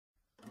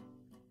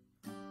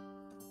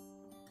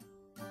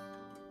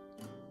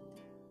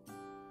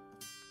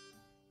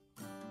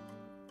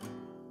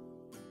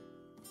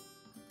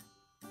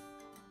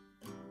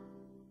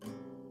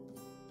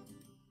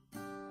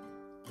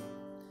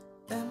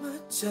Am I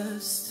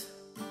just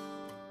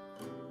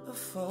a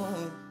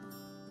fool,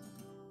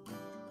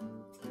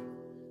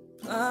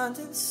 blind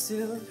and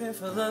stupid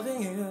for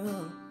loving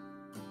you?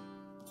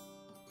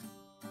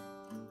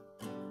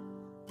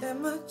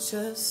 Am I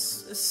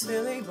just a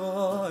silly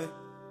boy,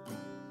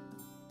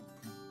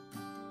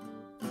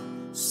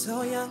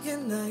 so young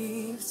and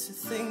naive to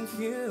think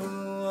you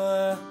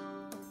were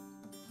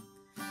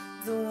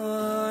the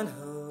one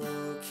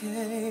who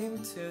came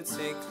to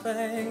take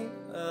claim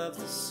of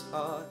this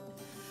heart?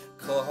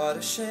 Cold heart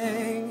of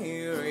shame,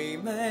 you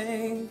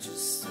remain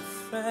just a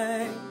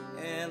frame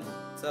in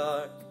the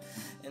dark.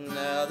 And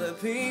now the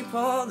people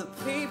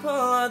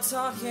are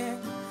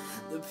talking.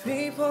 The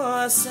people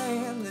are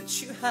saying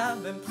that you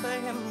have been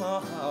playing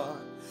my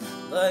heart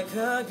like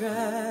a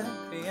grand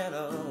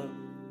piano.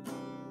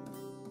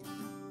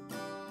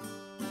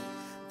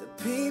 The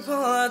people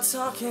are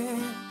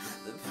talking.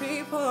 The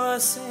people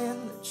are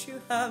saying that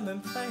you have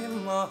been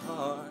playing my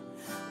heart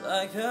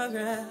like a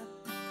grand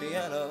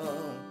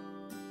piano.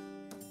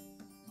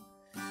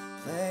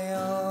 Play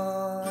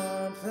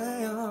on,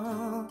 play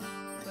on,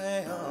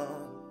 play on.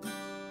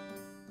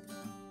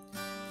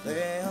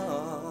 Play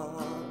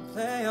on,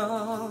 play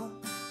on,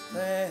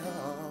 play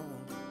on.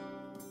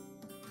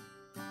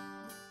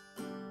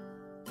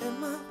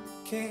 Am I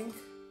king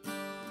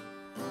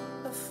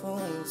of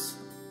fools,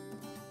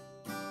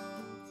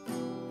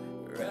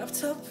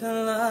 wrapped up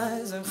in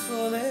lies and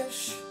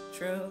foolish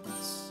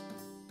truths?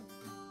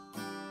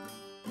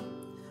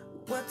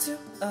 What do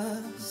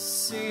I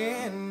see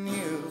in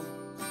you?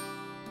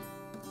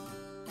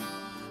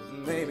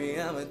 Maybe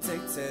I'm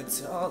addicted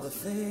to all the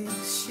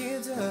things you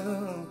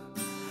do,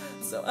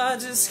 so I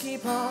just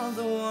keep on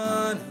the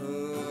one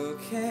who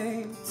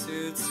came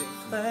to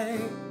take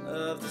claim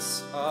of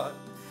this heart.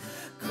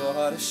 Cold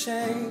heart of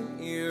shame,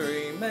 you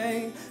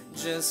remain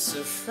just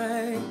a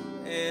frame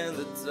in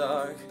the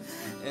dark.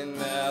 And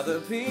now the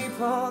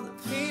people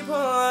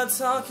are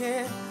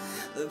talking.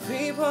 The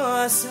people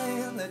are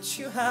saying that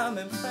you have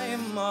been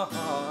playing my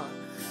heart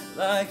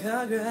like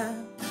a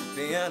grand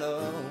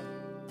piano.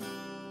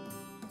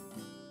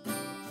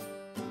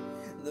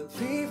 The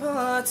people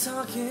are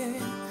talking.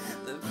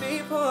 The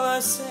people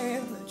are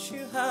saying that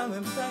you have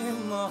been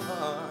playing my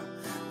heart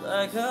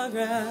like a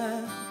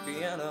grand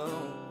piano.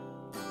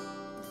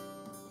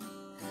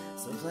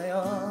 So play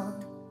on,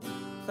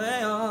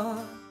 play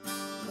on,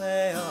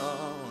 play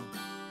on.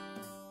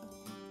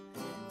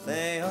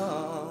 Play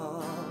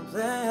on,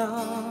 play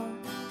on,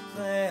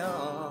 play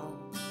on.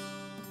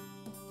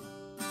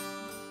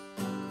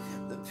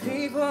 The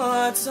people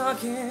are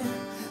talking.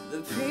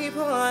 The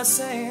people are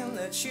saying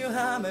that you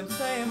have been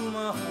playing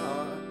my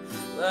heart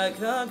like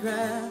a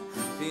grand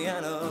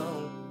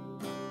piano.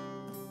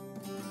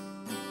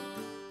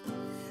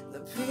 The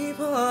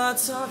people are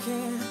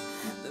talking.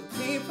 The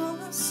people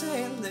are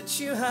saying that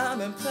you have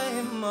been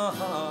playing my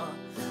heart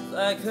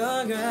like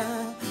a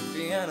grand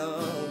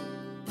piano.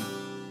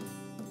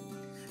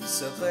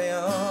 So play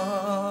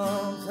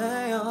on,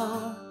 play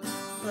on,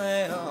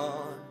 play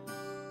on.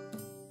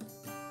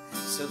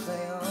 So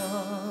play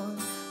on,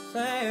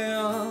 play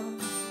on,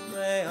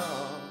 play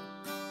on.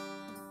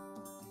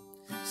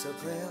 So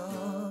play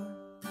on,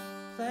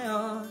 play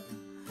on,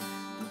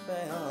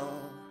 play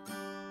on.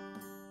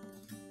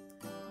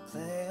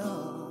 Play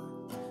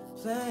on,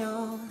 play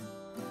on.